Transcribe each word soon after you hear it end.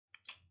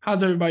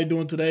How's everybody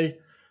doing today?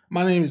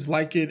 My name is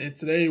Lycan, and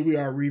today we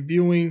are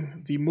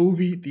reviewing the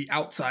movie The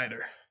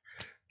Outsider.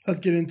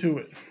 Let's get into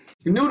it. If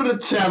you're new to the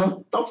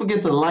channel, don't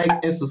forget to like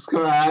and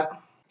subscribe.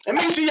 And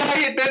make sure y'all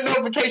hit that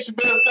notification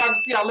bell so y'all can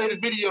see our latest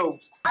videos.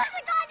 Push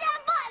the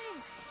goddamn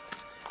button!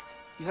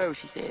 You heard what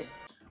she said.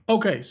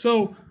 Okay,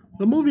 so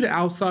the movie The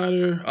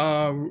Outsider,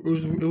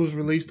 it was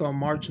released on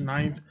March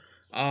 9th.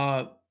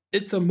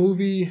 It's a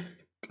movie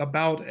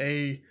about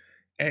a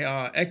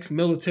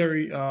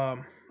ex-military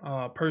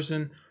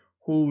person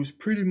who's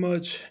pretty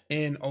much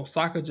in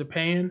Osaka,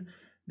 Japan.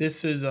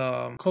 This is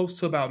close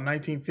to about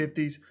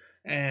 1950s,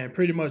 and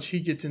pretty much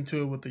he gets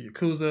into it with the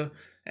Yakuza,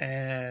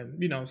 and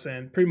you know what I'm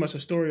saying, pretty much a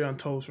story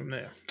untold from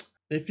there.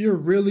 If you're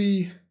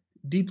really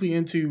deeply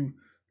into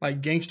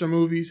like gangster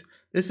movies,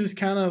 this is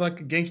kind of like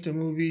a gangster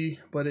movie,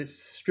 but it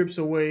strips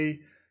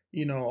away,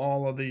 you know,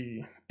 all of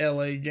the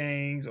LA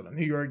gangs or the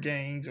New York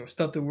gangs or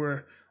stuff that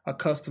we're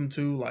accustomed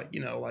to, like,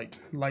 you know,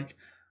 like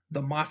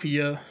the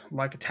mafia,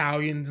 like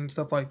Italians and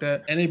stuff like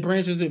that. And it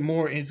branches it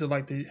more into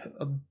like the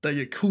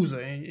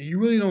Yakuza, and you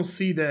really don't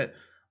see that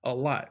a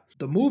lot.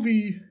 The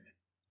movie,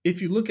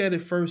 if you look at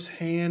it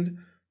firsthand,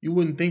 you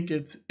wouldn't think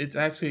it's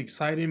actually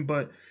exciting,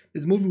 but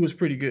this movie was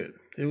pretty good.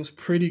 It was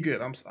pretty good.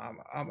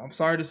 I'm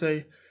sorry to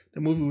say, the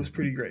movie was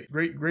pretty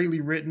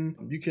greatly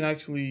written. You can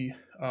actually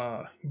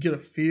get a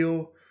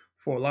feel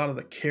for a lot of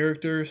the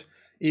characters,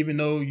 even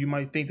though you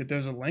might think that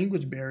there's a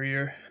language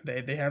barrier.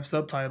 They have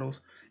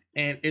subtitles,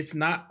 and it's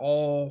not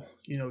all,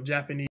 you know,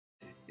 Japanese.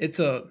 It's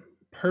a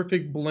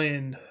perfect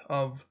blend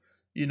of,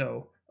 you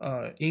know,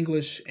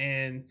 English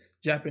and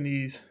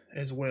Japanese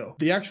as well.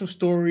 The actual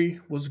story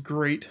was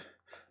great.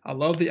 I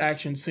love the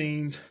action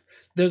scenes.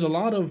 There's a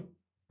lot of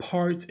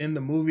parts in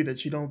the movie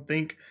that you don't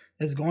think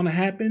is going to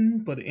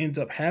happen, but it ends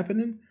up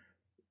happening.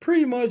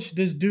 Pretty much,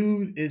 this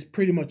dude is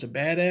pretty much a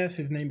badass.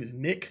 His name is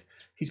Nick.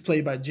 He's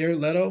played by Jared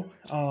Leto.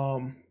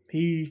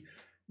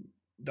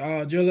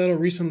 Jared Leto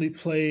recently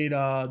played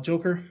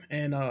Joker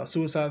in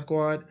Suicide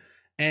Squad,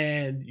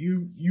 and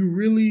you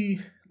really,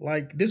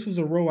 like, this was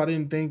a role I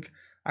didn't think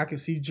I could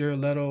see Jared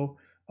Leto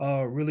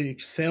really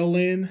excel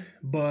in,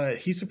 but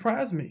he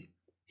surprised me.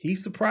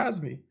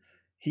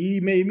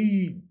 He made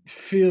me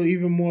feel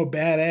even more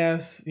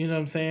badass, you know what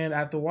I'm saying,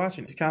 after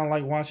watching. It's kind of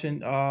like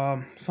watching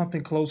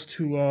something close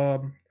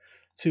to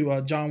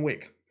John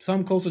Wick.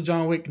 Something close to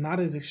John Wick, not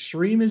as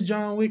extreme as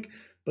John Wick,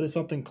 but it's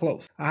something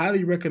close. I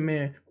highly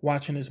recommend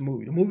watching this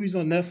movie. The movie's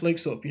on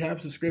Netflix, so if you have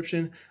a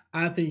subscription,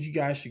 I think you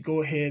guys should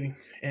go ahead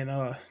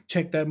and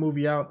check that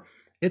movie out.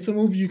 It's a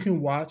movie you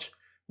can watch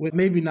with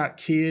maybe not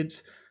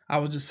kids. I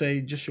would just say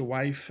just your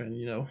wife and,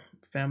 you know,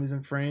 families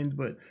and friends,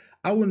 but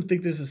I wouldn't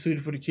think this is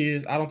suited for the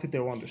kids. I don't think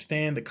they'll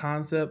understand the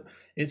concept.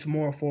 It's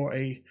more for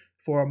a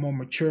more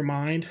mature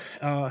mind,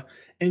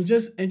 and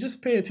just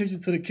pay attention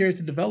to the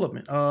character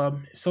development.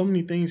 So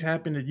many things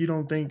happen that you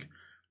don't think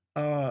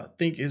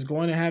is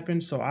going to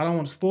happen. So I don't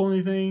want to spoil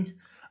anything.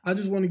 I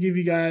just want to give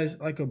you guys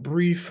like a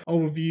brief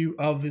overview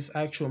of this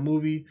actual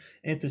movie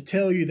and to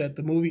tell you that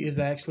the movie is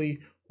actually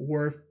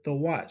worth the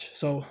watch.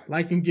 So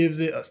Lycan gives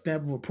it a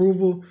stamp of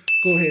approval.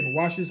 Go ahead and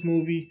watch this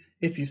movie.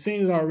 If you've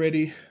seen it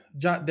already,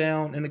 jot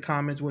down in the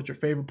comments what your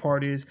favorite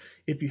part is.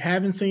 If you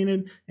haven't seen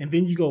it and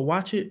then you go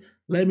watch it,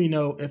 let me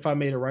know if I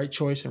made a right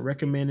choice and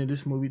recommended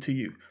this movie to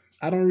you.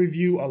 I don't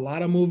review a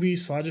lot of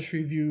movies, so I just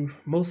review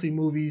mostly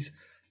movies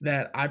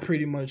that I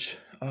pretty much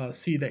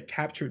see that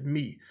captured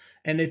me.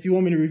 And if you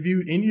want me to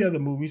review any other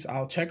movies,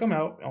 I'll check them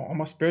out on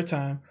my spare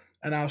time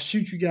and I'll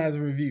shoot you guys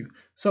a review.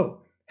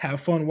 So have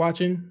fun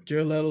watching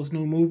Jared Leto's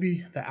new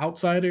movie, The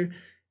Outsider.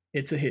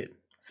 It's a hit.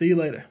 See you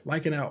later.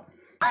 Lycan out.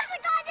 Push the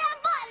goddamn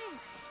button!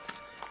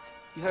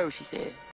 You heard what she said.